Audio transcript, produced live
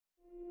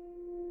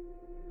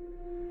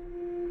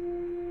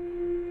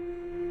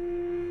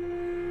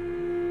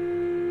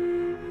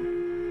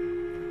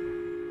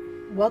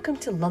Welcome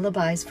to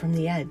Lullabies from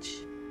the Edge,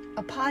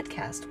 a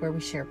podcast where we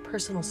share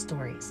personal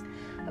stories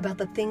about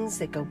the things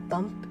that go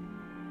bump,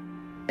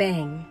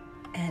 bang,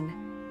 and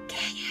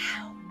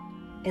KO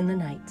in the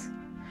night.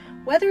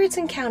 Whether it's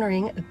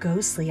encountering a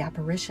ghostly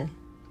apparition,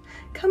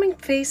 coming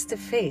face to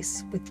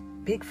face with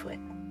Bigfoot,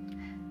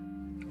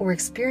 or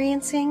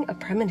experiencing a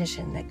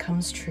premonition that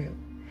comes true,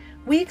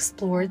 we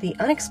explore the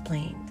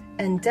unexplained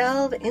and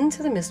delve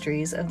into the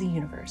mysteries of the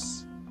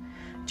universe.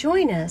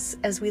 Join us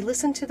as we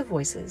listen to the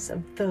voices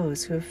of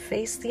those who have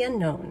faced the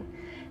unknown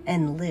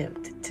and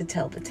lived to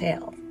tell the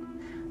tale.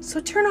 So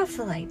turn off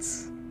the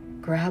lights,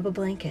 grab a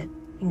blanket,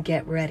 and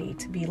get ready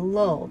to be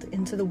lulled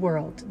into the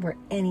world where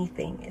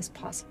anything is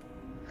possible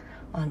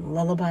on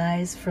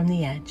Lullabies from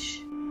the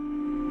Edge.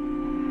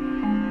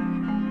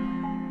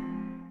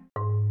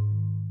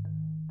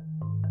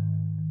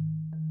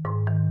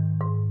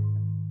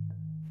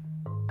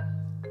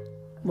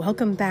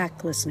 Welcome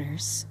back,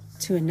 listeners,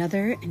 to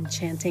another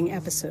enchanting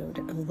episode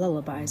of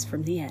Lullabies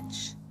from the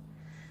Edge.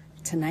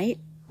 Tonight,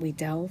 we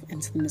delve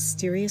into the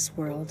mysterious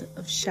world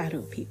of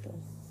shadow people.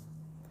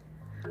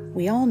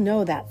 We all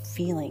know that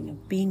feeling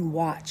of being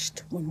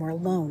watched when we're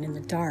alone in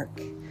the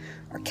dark,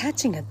 or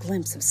catching a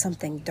glimpse of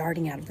something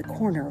darting out of the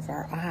corner of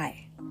our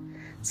eye.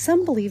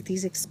 Some believe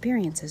these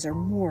experiences are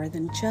more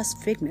than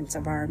just figments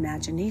of our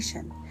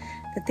imagination,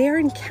 that they are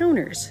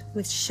encounters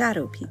with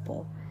shadow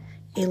people,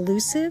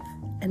 elusive,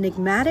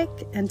 enigmatic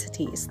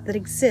entities that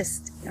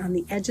exist on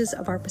the edges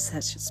of our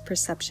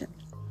perception.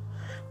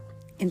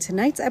 In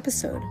tonight's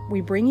episode, we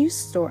bring you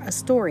a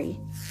story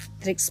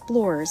that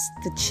explores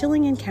the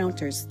chilling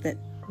encounters that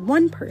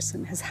one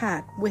person has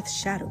had with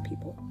shadow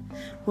people.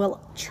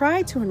 We'll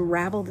try to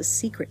unravel the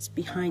secrets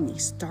behind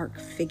these dark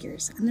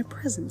figures and their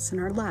presence in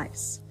our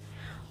lives.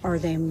 Are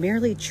they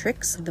merely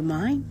tricks of the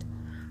mind,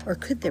 or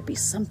could there be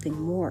something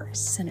more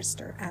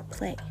sinister at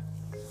play?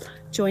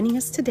 Joining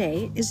us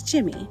today is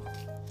Jimmy.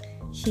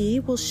 He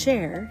will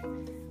share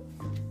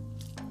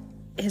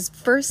his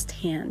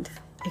first-hand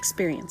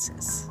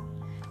experiences,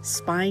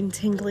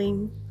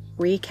 spine-tingling,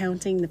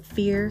 recounting the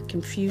fear,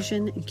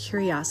 confusion, and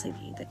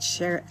curiosity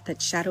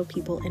that shadow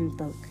people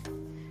invoke.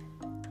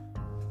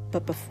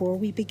 But before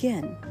we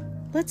begin,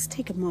 let's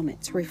take a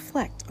moment to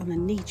reflect on the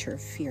nature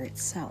of fear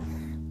itself.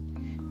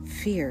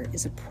 Fear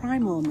is a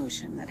primal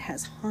emotion that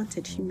has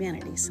haunted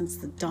humanity since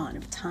the dawn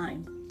of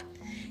time.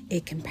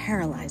 It can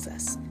paralyze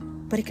us,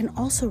 but it can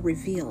also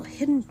reveal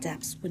hidden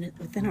depths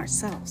within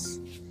ourselves.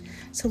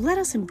 So let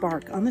us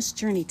embark on this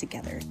journey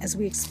together as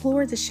we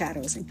explore the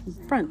shadows and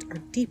confront our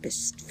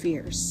deepest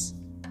fears.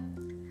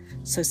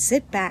 So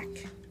sit back,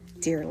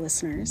 dear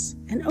listeners,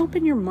 and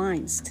open your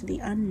minds to the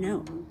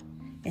unknown.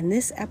 In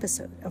this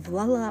episode of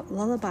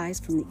Lullabies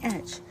from the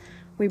Edge,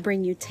 we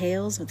bring you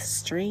tales of the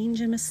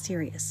strange and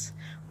mysterious,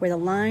 where the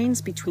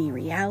lines between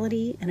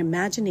reality and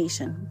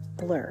imagination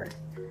blur,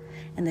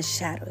 and the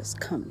shadows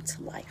come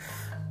to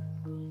life.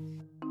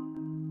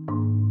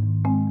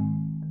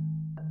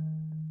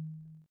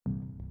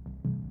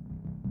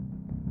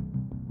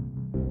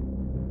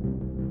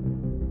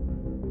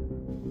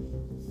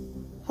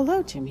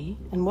 Hello, Jimmy,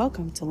 and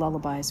welcome to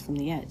Lullabies from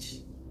the Edge.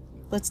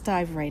 Let's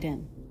dive right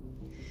in.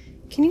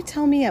 Can you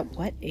tell me at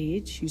what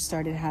age you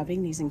started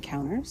having these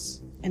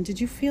encounters? And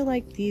did you feel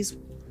like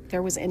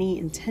there was any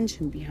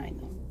intention behind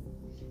them?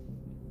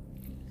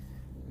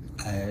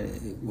 I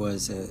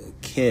was a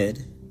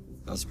kid.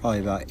 I was probably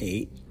about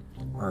 8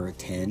 or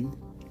 10,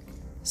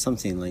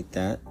 something like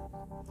that.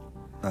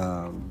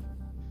 I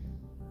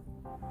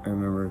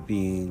remember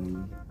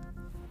being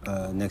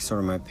next door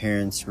to my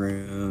parents'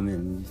 room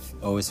and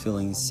always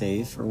feeling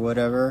safe or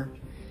whatever,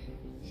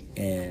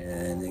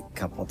 and a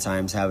couple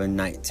times having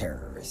night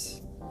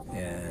terrors,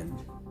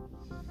 and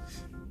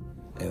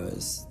it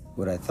was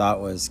what I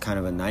thought was kind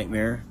of a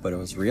nightmare, but it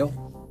was real.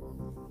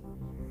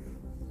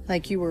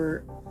 Like you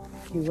were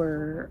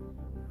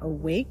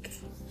awake?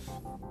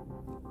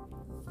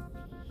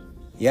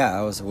 Yeah,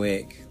 I was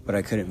awake, but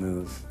I couldn't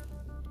move,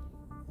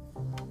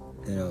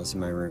 and I was in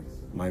my room.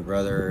 My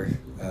brother,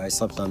 I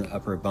slept on the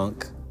upper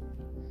bunk.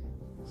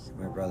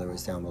 My brother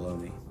was down below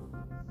me.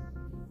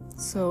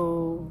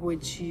 So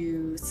would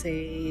you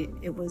say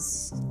it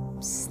was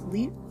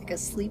sleep, like a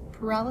sleep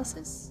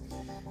paralysis?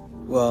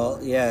 Well,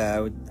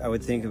 yeah, I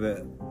would think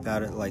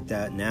about it like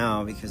that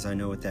now because I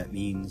know what that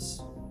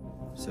means.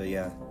 So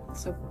yeah.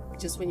 So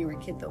just when you were a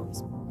kid, though, it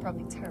was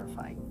probably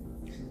terrifying.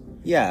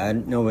 Yeah,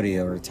 nobody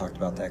ever talked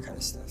about that kind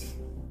of stuff.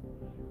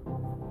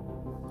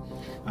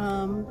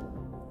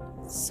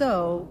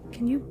 So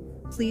can you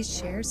please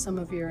share some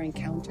of your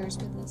encounters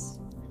with us?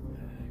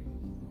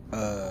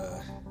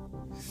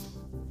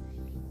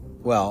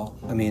 Well,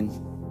 I mean,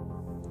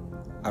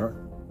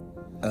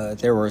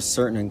 there were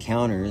certain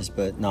encounters,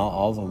 but not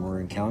all of them were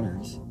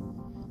encounters.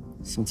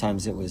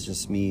 Sometimes it was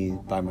just me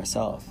by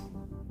myself.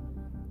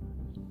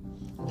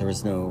 There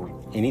was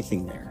no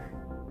anything there.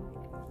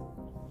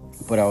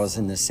 But I was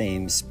in the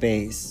same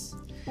space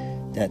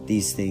that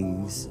these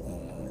things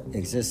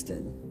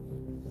existed.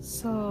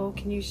 So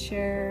can you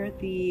share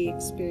the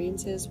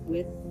experiences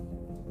with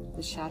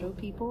the shadow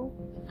people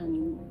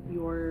and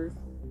your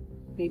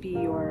maybe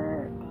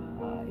your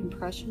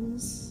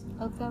impressions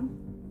of them?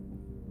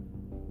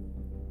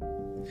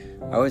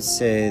 I would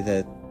say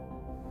that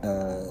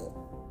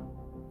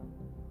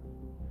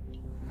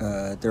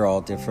they're all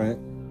different,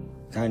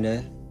 kind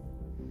of,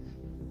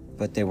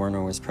 but they weren't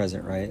always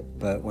present, right?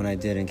 But when I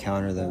did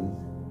encounter them,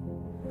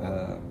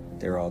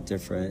 they were all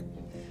different.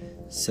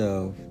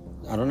 So,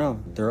 I don't know.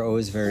 They're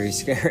always very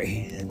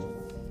scary, and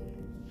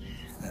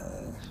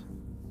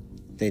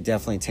they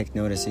definitely take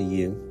notice of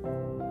you,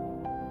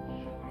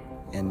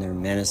 and they're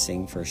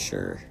menacing for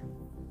sure.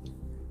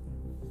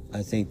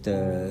 I think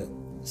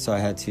so I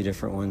had two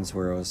different ones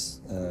where I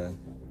was, a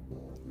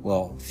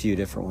few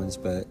different ones,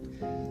 but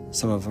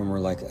some of them were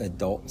like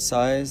adult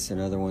size and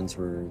other ones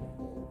were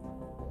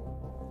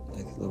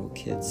like little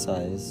kid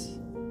size,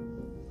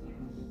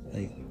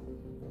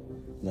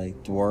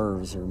 like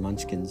dwarves or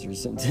munchkins or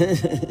something.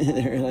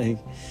 They're like,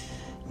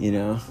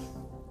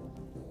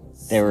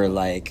 they were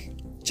like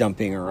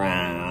jumping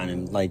around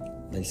and like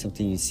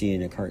something you see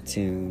in a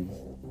cartoon.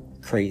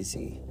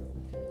 Crazy.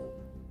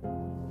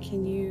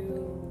 Can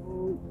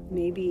you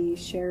maybe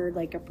share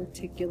like a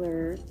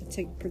particular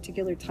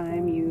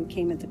time you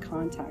came into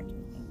contact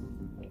with them?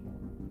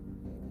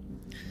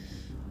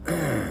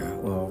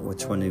 Well,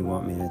 which one do you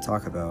want me to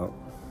talk about?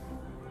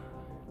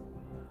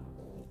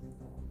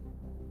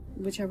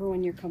 Whichever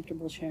one you're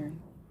comfortable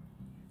sharing.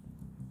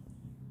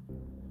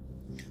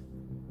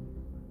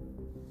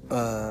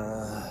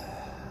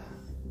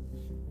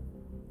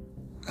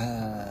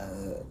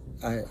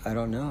 I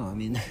don't know. I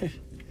mean,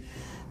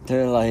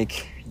 they're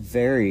like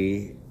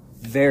very,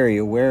 very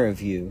aware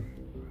of you.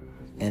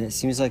 And it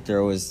seems like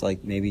they're always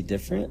like maybe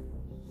different.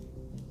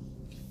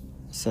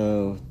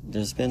 So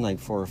there's been like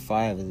 4 or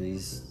 5 of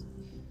these.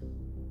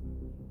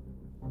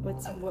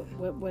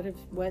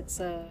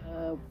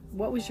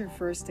 What was your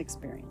first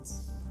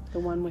experience? The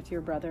one with your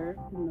brother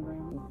in the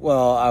room?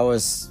 Well, I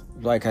was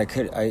like, I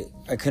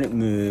couldn't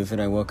move, and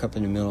I woke up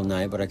in the middle of the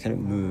night, but I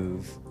couldn't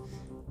move.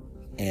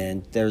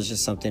 And there was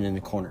just something in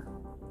the corner,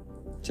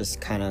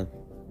 just kind of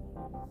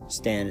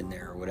standing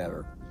there or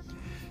whatever.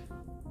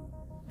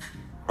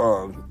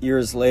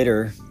 Years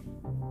later,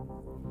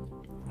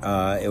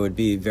 it would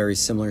be very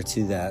similar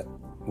to that,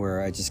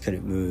 where I just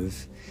couldn't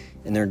move,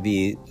 and there'd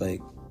be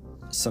like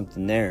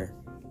something there,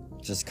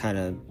 just kind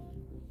of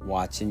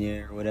watching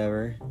you or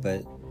whatever,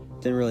 but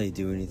didn't really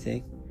do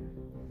anything.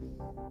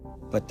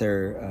 But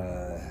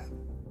they're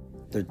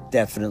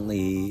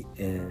definitely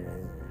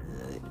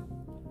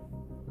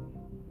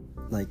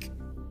like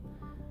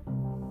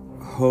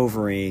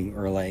hovering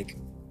or like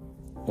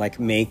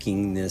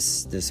making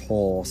this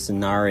whole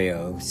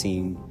scenario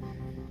seem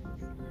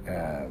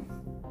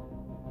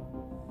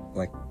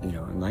like a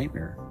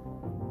nightmare.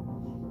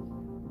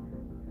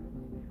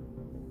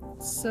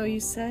 So you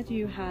said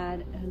you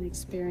had an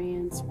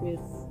experience with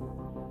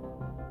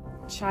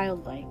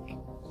childlike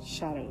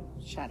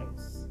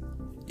shadows.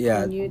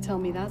 Yeah. Can you tell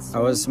me that story?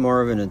 I was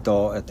more of an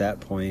adult at that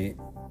point,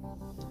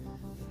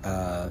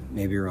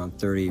 maybe around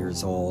 30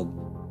 years old,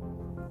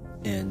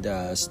 and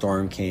a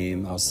storm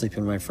came. I was sleeping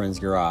in my friend's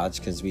garage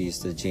because we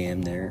used to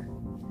jam there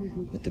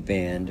with the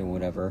band and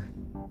whatever.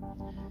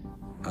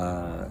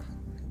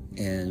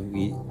 And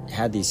we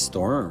had these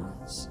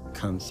storms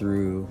come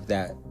through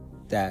that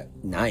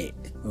night.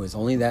 It was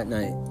only that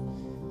night.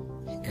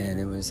 And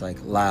it was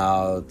like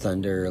loud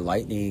thunder,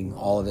 lightning,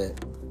 all of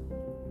it.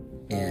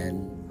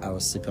 And I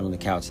was sleeping on the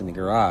couch in the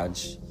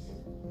garage.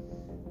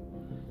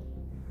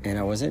 And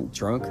I wasn't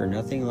drunk or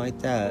nothing like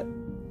that.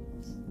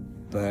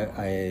 But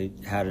I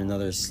had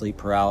another sleep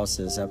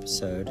paralysis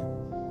episode.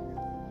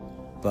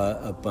 But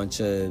a bunch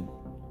of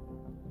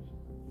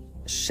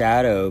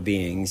shadow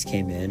beings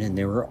came in, and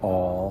they were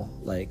all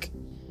like,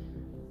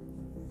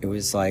 it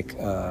was like,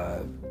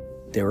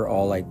 they were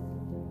all like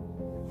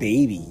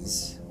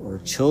babies or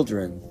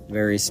children,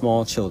 very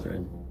small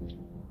children,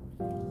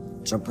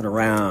 jumping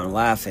around,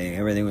 laughing.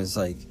 Everything was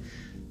like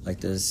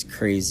this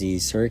crazy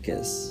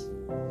circus,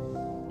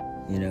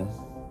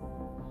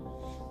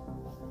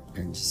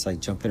 and just like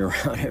jumping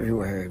around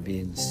everywhere,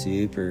 being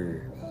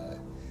super,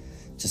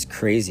 just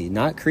crazy.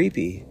 Not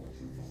creepy,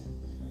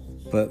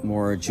 but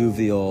more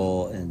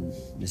jovial and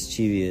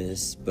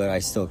mischievous. But I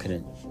still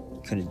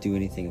couldn't do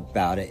anything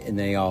about it, and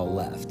they all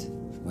left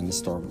when the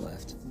storm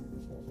left.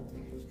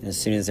 And as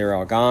soon as they were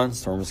all gone, the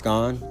storm was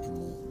gone,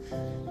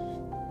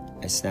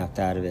 and I snapped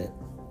out of it.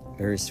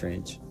 Very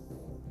strange.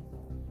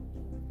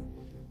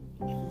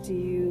 Do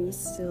you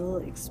still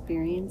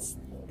experience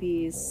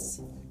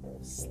these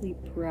sleep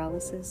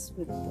paralysis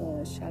with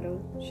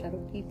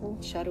shadow people,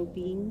 shadow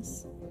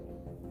beings?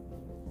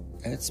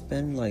 It's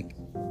been like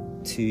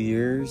 2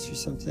 years or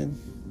something,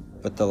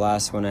 but the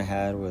last one I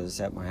had was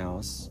at my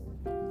house.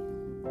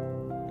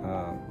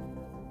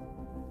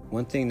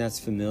 One thing that's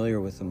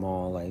familiar with them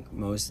all, like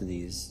most of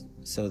these,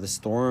 so the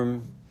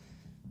storm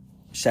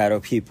shadow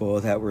people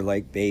that were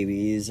like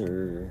babies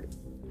or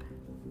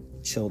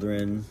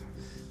children,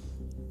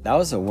 that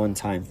was a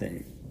one-time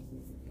thing.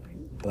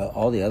 But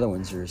all the other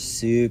ones are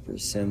super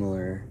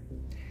similar.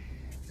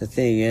 The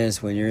thing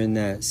is, when you're in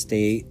that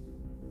state,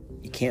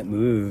 you can't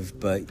move,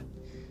 but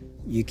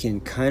you can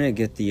kind of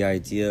get the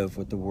idea of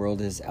what the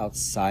world is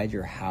outside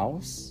your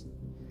house.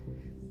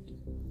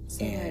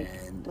 So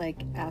And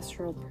like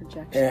astral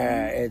projection.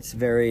 yeah, it's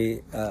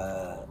very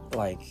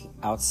like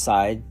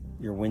outside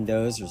your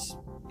windows. It's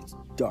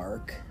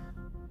dark,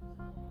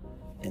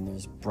 and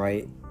there's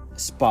bright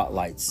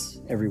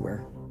spotlights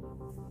everywhere.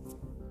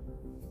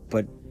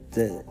 But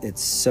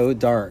it's so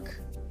dark.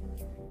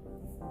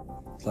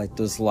 Like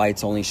those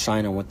lights only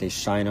shine on what they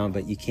shine on,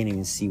 but you can't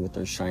even see what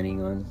they're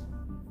shining on.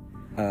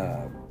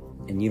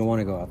 And you don't want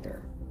to go out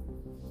there.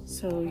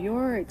 So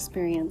your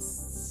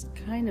experience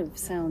kind of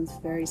sounds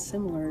very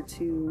similar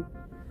to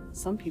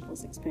some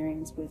people's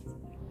experience with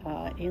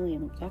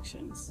alien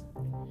abductions.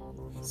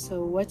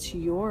 So what's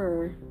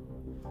your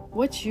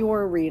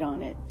read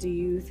on it? Do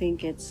you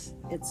think it's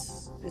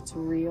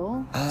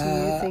real? Do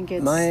you think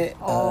it's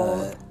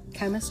all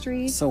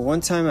chemistry? So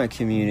one time I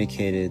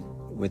communicated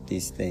with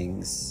these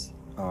things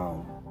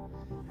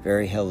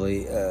very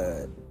heavily,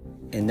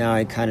 and now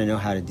I kind of know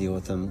how to deal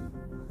with them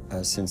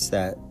since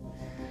that.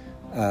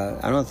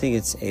 I don't think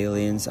it's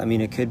aliens. I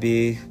mean, it could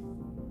be,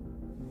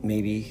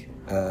 maybe,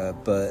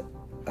 but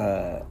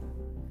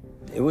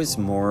it was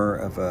more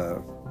of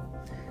a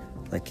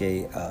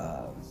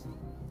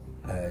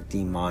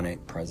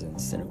demonic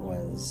presence than it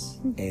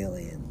was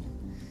alien.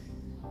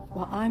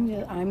 Well, I'm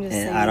just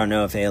saying, I don't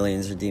know if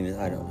aliens are demons.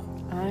 I don't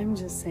know. I'm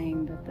just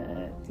saying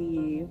that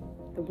the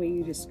way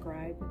you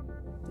describe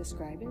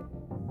it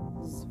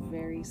is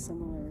very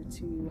similar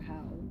to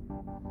how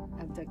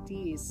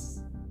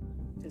abductees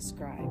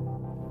describe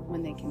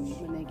when they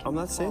can. I'm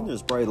not saying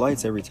there's bright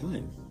lights every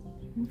time.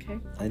 Okay.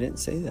 I didn't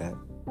say that.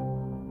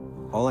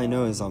 All I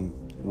know is I'm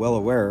well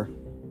aware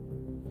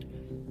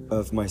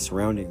of my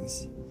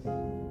surroundings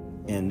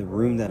and the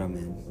room that I'm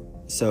in.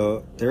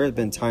 So there have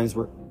been times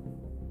where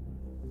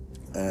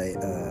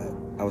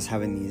I was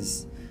having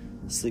these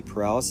sleep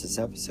paralysis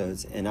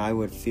episodes, and I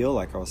would feel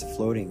like I was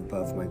floating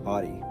above my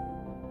body,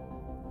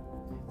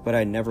 but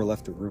I never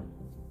left the room.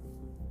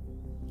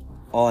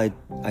 I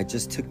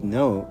just took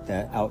note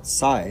that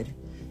outside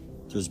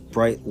there's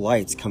bright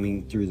lights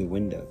coming through the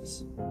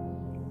windows,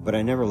 but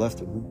I never left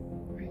the room.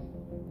 Right.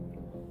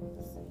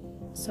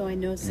 So I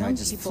know And I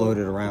just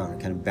floated around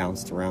and kind of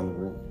bounced around the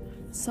room.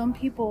 Some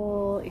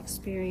people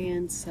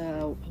experience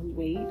a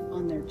weight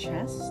on their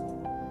chest,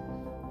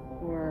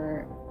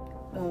 or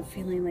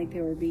feeling like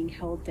they were being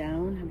held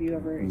down. Have you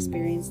ever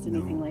experienced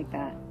anything like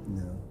that?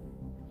 No.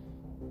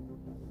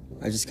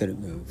 I just couldn't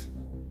move.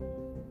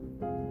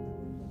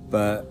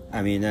 But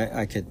I mean,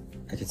 I could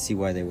see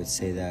why they would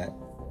say that.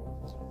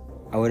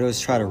 I would always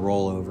try to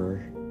roll over,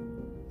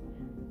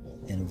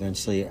 and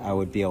eventually I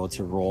would be able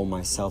to roll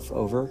myself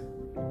over,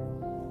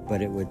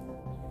 but it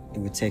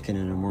would take an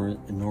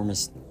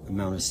enormous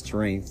amount of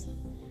strength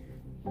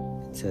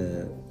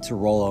to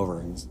roll over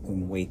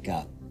and wake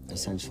up,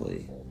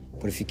 essentially.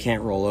 But if you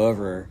can't roll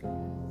over,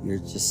 you're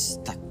just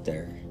stuck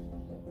there.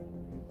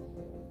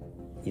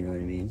 You know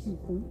what I mean?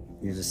 Mm-hmm.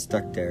 You're just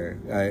stuck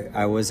there.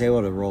 I was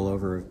able to roll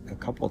over a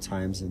couple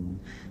times and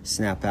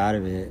snap out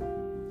of it.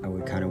 I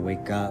would kind of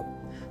wake up,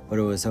 but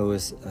it was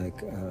always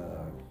like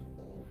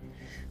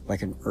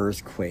an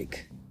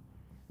earthquake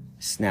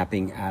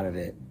snapping out of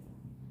it,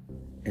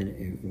 and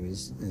it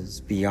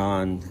was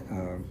beyond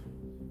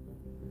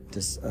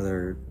this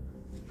other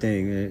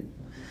thing.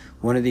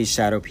 One of these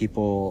shadow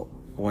people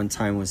one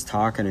time was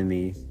talking to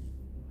me,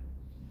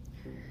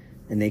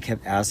 and they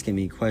kept asking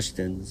me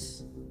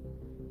questions.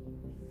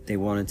 They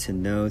wanted to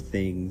know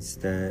things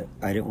that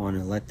I didn't want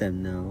to let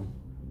them know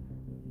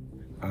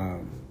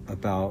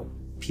about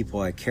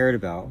people I cared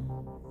about.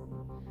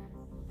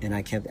 And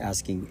I kept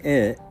asking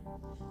it,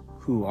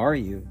 who are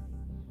you?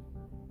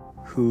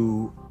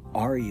 Who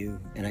are you?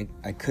 And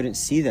I couldn't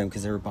see them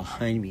because they were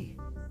behind me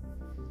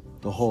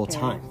the whole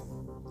time.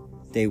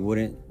 They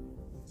wouldn't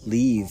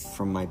leave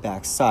from my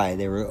backside.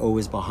 They were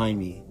always behind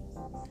me,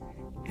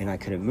 and I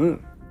couldn't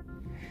move.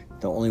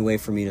 The only way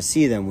for me to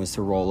see them was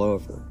to roll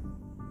over.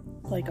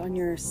 Like on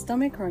your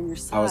stomach or on your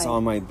side? I was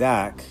on my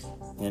back,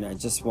 and I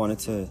just wanted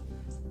to...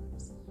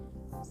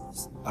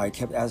 I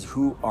kept asking,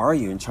 who are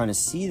you? And trying to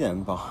see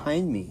them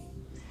behind me.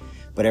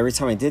 But every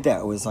time I did that,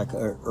 it was like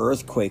an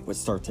earthquake would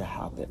start to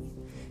happen.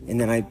 And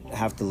then I'd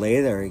have to lay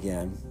there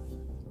again.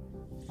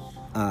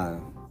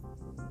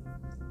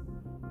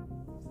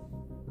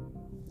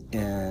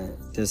 And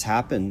this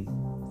happened,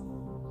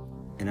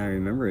 and I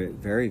remember it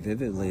very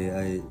vividly.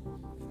 I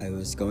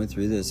was going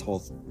through this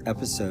whole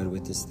episode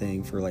with this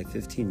thing for like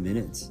 15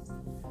 minutes.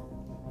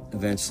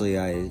 Eventually,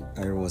 I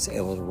was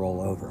able to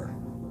roll over.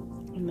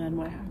 And then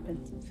what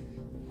happened?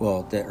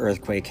 Well, the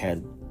earthquake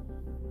it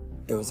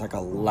was like a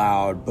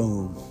loud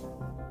boom.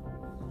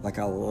 Like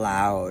a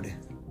loud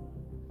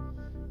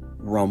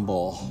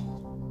rumble.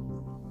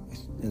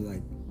 And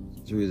like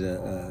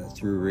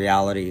through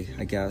reality,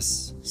 I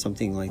guess.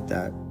 Something like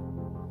that.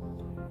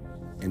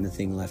 And the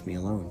thing left me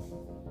alone.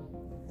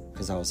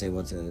 Because I was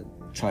able to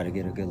try to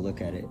get a good look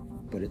at it,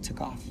 but it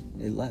took off.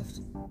 It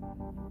left.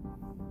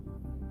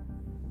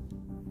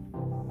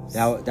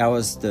 That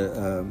was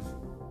the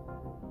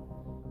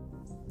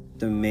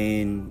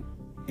main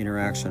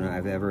interaction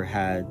I've ever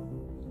had,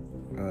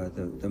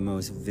 the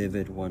most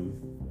vivid one.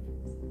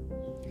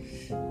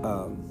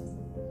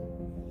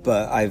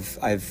 But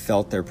I've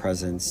felt their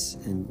presence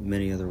in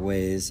many other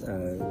ways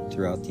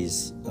throughout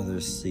these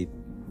other sleep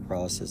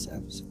paralysis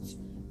episodes.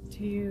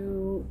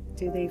 Do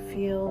they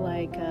feel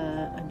like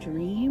a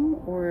dream,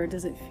 or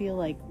does it feel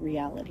like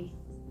reality?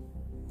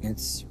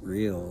 It's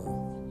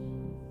real.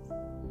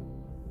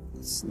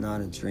 It's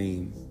not a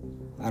dream.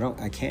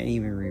 I can't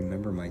even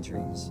remember my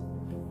dreams.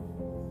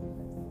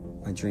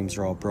 My dreams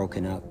are all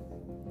broken up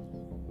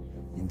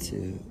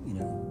into,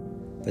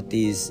 but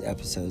these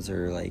episodes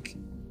are like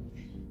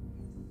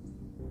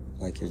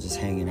you're just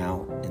hanging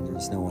out and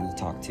there's no one to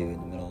talk to in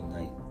the middle of the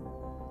night.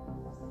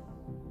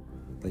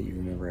 But you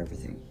remember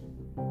everything.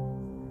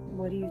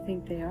 What do you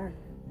think they are?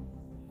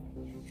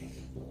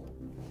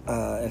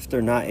 If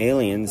they're not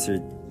aliens,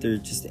 they're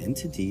just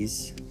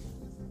entities.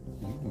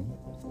 I don't know.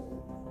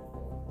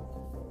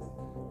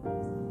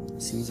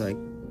 Seems like.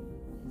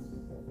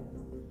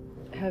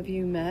 Have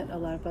you met a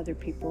lot of other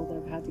people that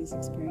have had these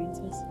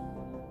experiences?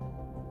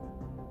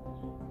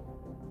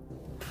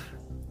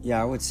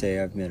 Yeah, I would say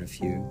I've met a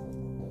few.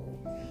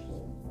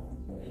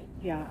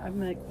 Yeah, I've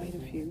met quite a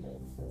few,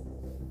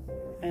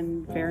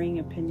 and varying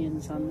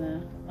opinions on the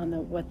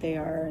what they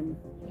are and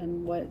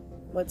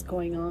what's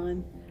going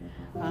on.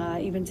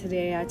 Even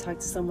today, I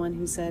talked to someone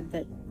who said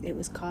that it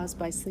was caused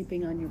by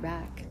sleeping on your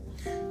back.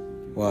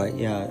 Well,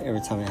 yeah,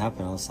 every time it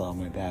happened, I was on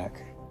my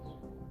back.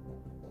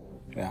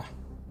 Yeah.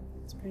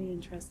 It's pretty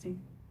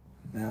interesting.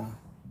 Yeah.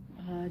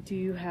 Do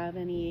you have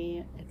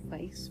any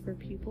advice for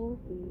people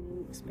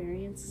who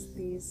experience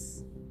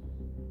these?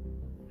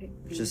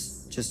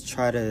 Just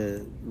try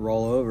to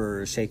roll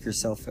over or shake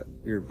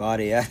your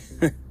body out.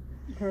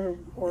 or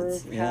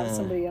have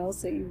somebody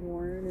else that you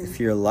warn. If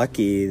you're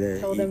lucky,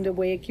 tell them to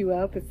wake you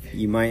up.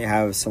 You might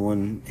have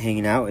someone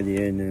hanging out with you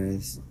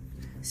and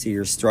see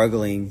you're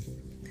struggling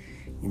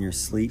in your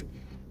sleep.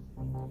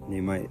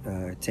 They might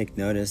take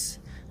notice.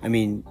 I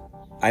mean,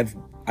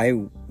 I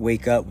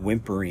wake up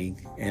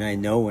whimpering, and I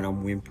know when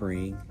I'm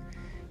whimpering,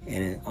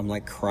 and I'm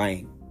like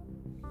crying.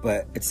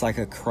 But it's like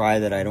a cry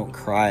that I don't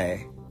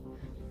cry,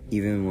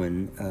 even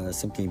when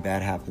something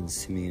bad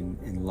happens to me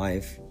in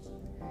life.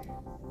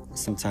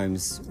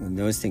 Sometimes when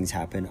those things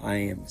happen, I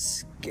am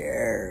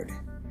scared,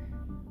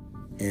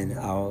 and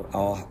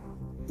I'll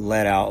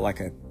let out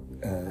like a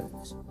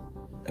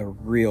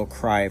real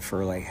cry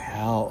for like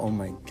hell. Oh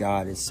my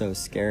God, it's so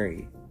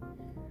scary.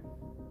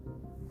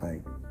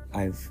 Like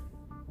I've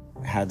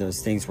had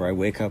those things where I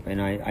wake up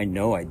and I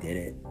know I did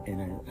it,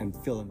 and I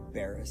feel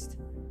embarrassed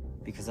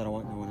because I don't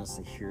want no one else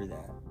to hear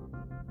that.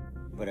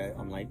 But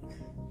I'm like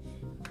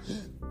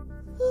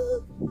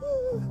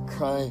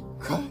cry,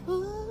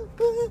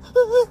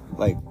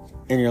 like,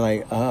 and you're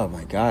like, oh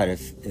my God,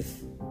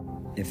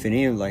 if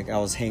any of, like, I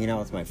was hanging out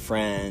with my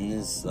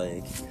friends,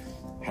 like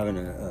having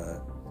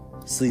a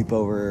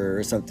sleepover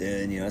or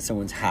something, at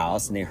someone's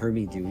house, and they heard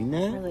me doing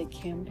that, or like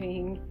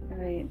camping,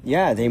 right?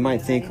 Yeah, they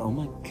might think, oh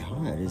my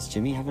God, is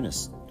Jimmy having a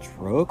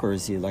stroke, or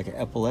is he like an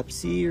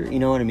epilepsy, or you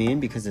know what I mean?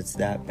 Because it's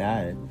that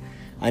bad.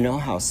 I know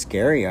how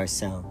scary I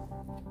sound,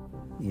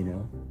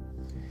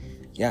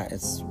 Yeah,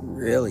 it's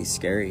really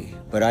scary,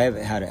 but I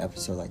haven't had an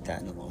episode like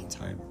that in a long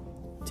time.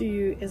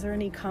 Is there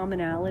any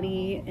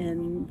commonality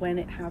in when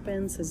it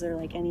happens? Is there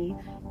like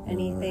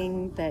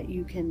anything that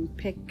you can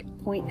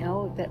point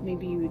out that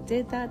maybe you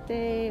did that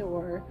day,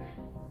 or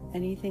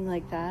anything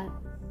like that?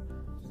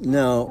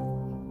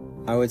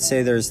 No, I would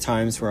say there's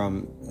times where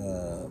I'm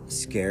not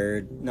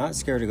scared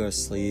to go to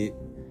sleep,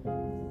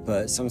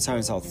 but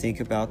sometimes I'll think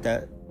about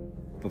that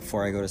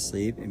before I go to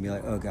sleep and be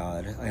like, oh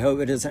God, I hope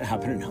it doesn't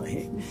happen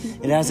tonight.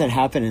 It hasn't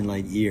happened in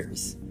like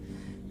years,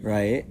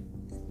 right?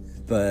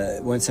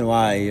 But once in a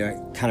while, you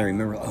kind of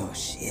remember, oh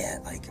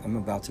shit, like I'm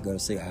about to go to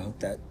sleep. I hope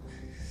that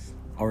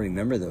I'll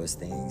remember those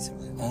things. I'm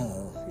like,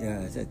 oh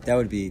yeah, that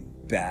would be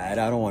bad.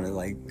 I don't want to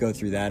like go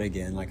through that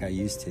again like I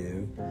used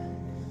to.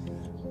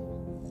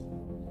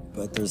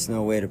 But there's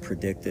no way to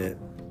predict it.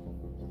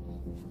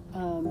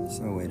 There's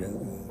no way to.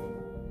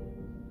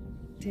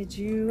 Did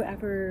you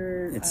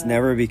ever? It's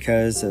never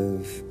because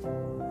of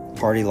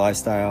party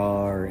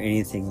lifestyle or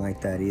anything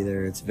like that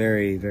either. It's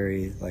very,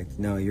 very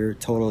no, you're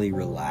totally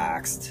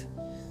relaxed.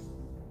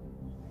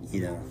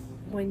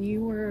 When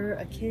you were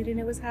a kid and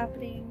it was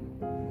happening,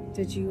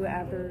 did you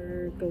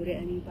ever go to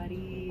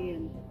anybody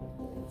and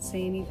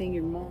say anything?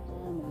 Your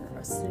mom or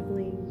a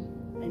sibling,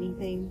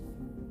 anything?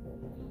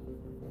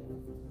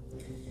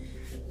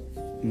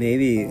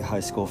 Maybe a high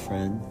school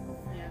friend.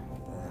 Yeah.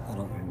 I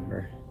don't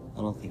remember.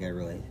 I don't think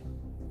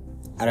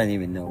I don't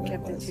even know what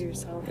Kept it was. it to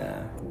yourself.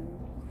 Yeah.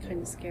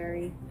 Kind of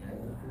scary.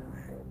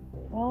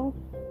 Well,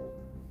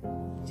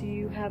 do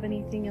you have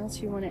anything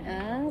else you want to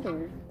add,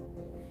 or?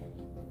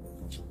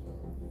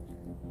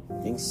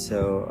 I think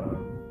so.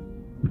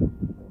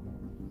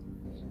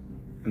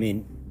 I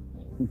mean,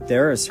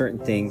 there are certain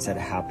things that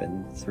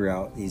happen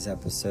throughout these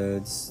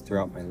episodes,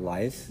 throughout my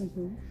life.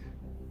 Mm-hmm.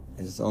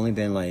 It's only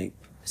been like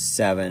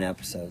 7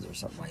 episodes or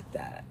something like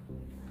that.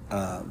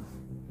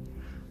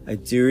 I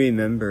do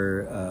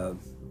remember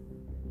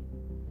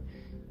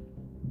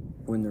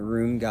when the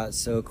room got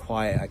so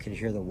quiet, I could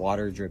hear the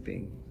water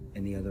dripping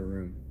in the other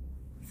room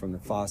from the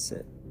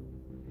faucet.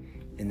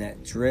 And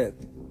that drip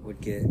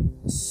would get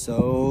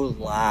so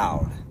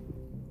loud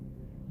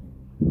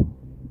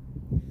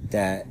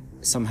that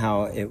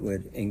somehow it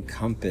would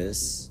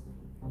encompass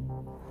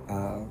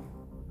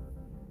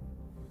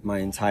my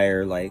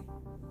entire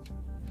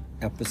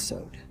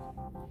episode.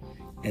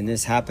 And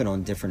this happened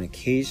on different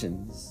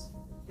occasions.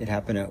 It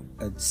happened at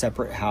a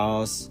separate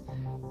house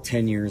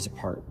 10 years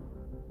apart.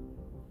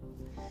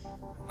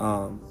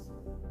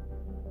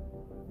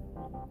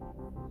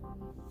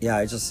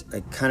 I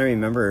kind of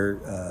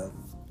remember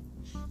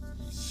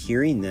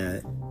hearing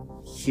that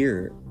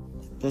here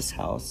at this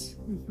house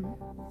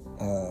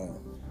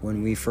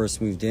when we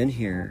first moved in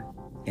here,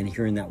 and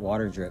hearing that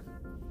water drip.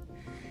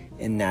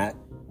 And that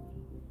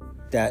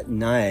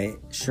night,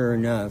 sure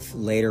enough,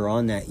 later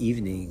on that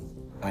evening,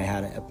 I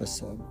had an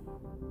episode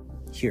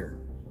here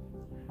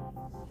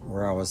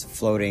where I was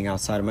floating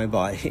outside of my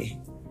body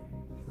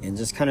and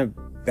just kind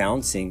of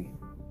bouncing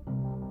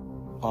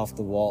off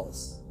the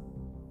walls,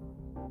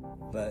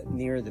 but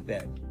near the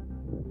bed.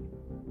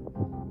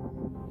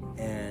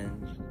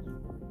 And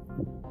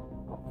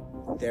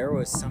there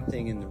was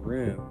something in the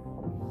room,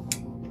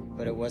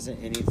 but it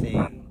wasn't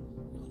anything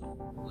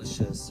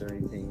malicious or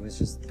anything. It was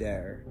just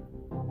there.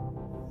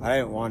 I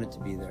didn't want it to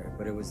be there,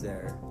 but it was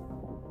there.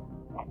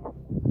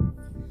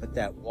 But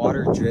that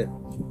water drip,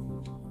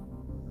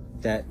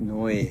 that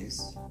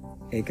noise,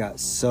 it got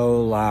so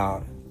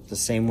loud, the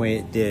same way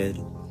it did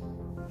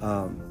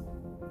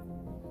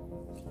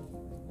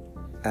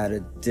at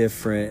a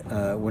different,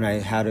 when I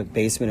had a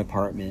basement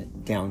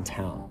apartment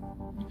downtown.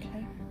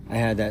 Okay. I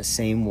had that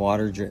same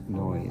water drip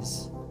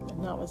noise.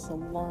 And that was a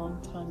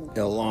long time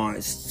ago.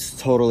 It's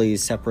totally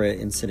separate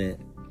incident,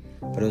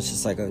 but it was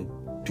just like a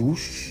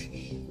douche,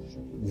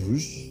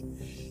 whoosh,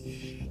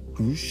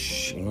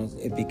 whoosh. And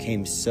it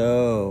became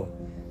so,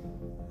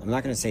 I'm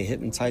not going to say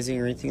hypnotizing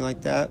or anything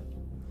like that,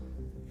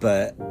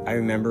 but I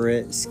remember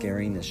it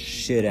scaring the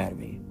shit out of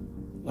me.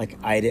 Like,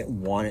 I didn't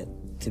want it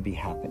to be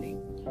happening,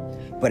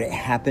 but it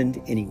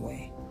happened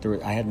anyway.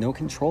 I had no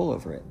control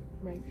over it.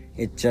 Right.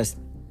 It just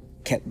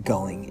kept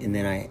going, and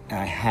then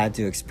I had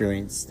to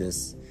experience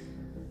this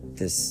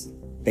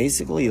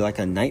basically like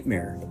a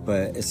nightmare,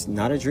 but it's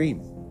not a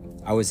dream.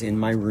 I was in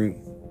my room.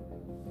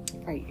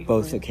 Right.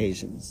 Both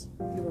occasions.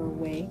 You were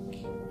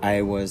awake.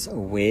 I was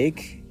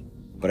awake,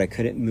 but I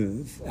couldn't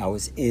move. I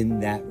was in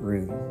that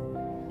room,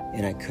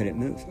 and I couldn't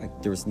move.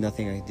 There was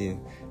nothing I could do.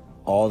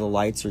 All the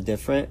lights are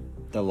different.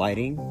 The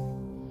lighting,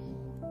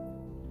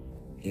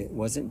 it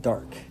wasn't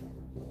dark.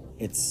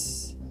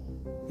 It's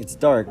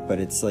dark, but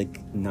it's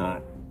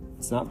not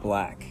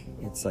black.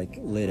 It's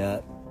lit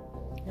up.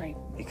 Right.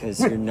 Because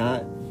you're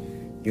not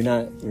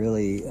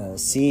really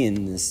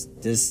seeing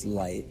this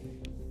light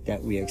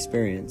that we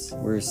experience.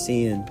 We're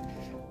seeing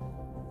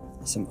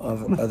some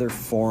other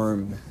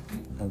form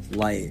of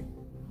light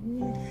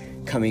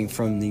coming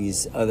from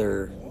these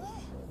other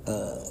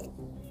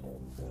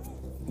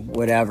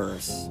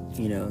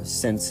whatevers,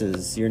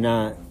 senses. You're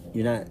not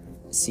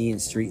seeing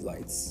street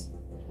lights.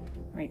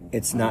 Right.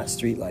 It's not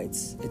street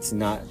lights. It's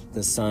not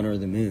the sun or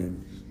the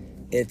moon.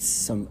 It's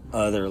some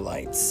other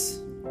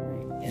lights.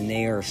 Right. And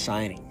they are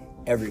shining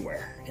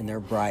everywhere, and they're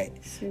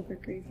bright. Super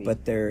creepy. But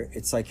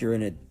it's like you're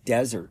in a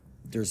desert.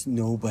 There's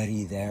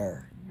nobody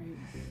there. Right.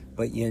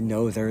 But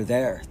they're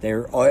there.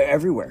 They're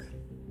everywhere.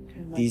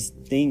 Kind of like These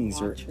things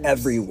watchers. are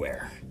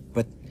everywhere.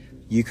 But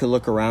you can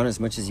look around as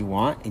much as you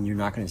want, and you're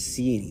not going to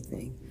see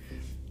anything.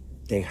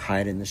 They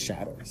hide in the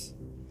shadows.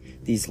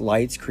 These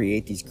lights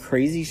create these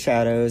crazy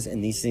shadows,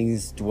 and these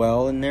things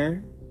dwell in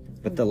there,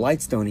 but the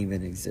lights don't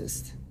even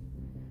exist.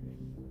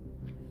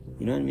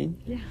 You know what I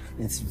mean? Yeah.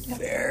 It's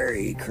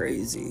very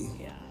crazy.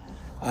 Yeah.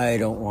 I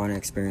don't want to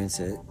experience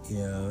it.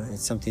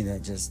 It's something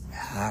that just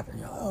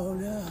happened. Oh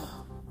no.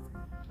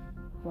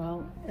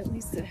 Well, at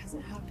least it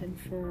hasn't happened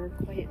for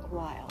quite a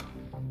while,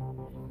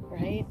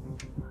 right?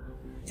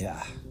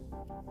 Yeah.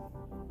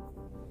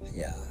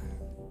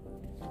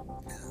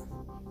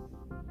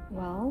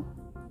 Well,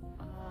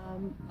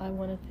 I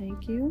want to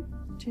thank you,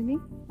 Jimmy,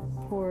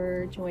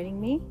 for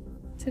joining me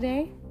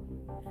today.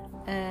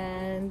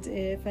 And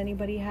if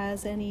anybody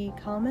has any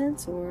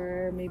comments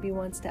or maybe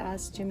wants to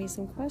ask Jimmy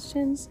some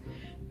questions,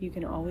 you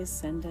can always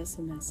send us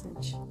a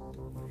message.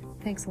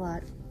 Thanks a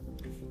lot.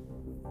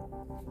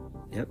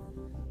 Yep.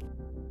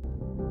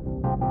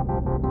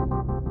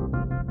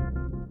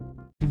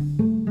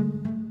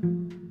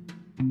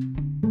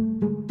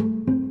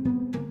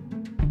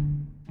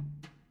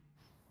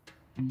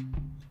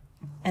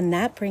 And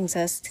that brings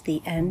us to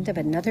the end of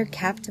another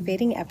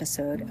captivating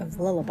episode of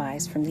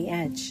Lullabies from the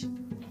Edge.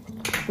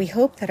 We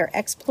hope that our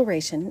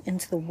exploration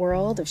into the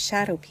world of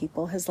shadow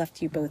people has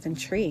left you both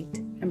intrigued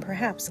and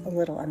perhaps a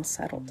little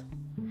unsettled.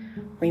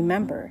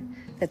 Remember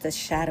that the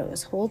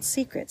shadows hold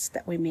secrets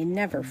that we may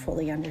never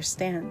fully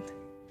understand.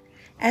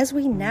 As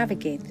we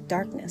navigate the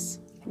darkness,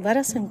 let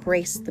us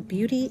embrace the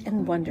beauty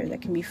and wonder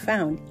that can be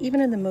found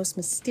even in the most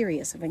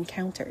mysterious of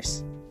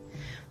encounters.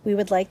 We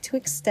would like to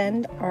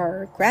extend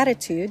our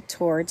gratitude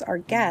towards our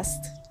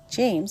guest,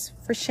 James,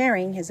 for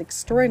sharing his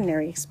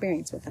extraordinary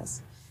experience with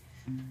us.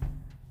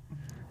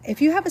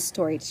 If you have a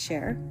story to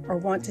share or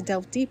want to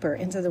delve deeper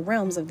into the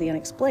realms of the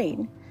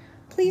unexplained,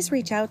 please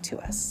reach out to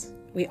us.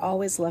 We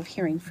always love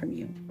hearing from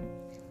you.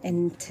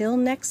 And until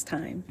next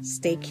time,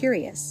 stay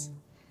curious,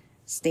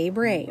 stay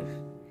brave,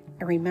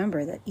 and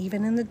remember that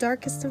even in the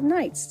darkest of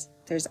nights,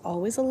 there's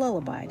always a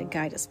lullaby to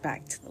guide us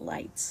back to the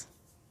lights.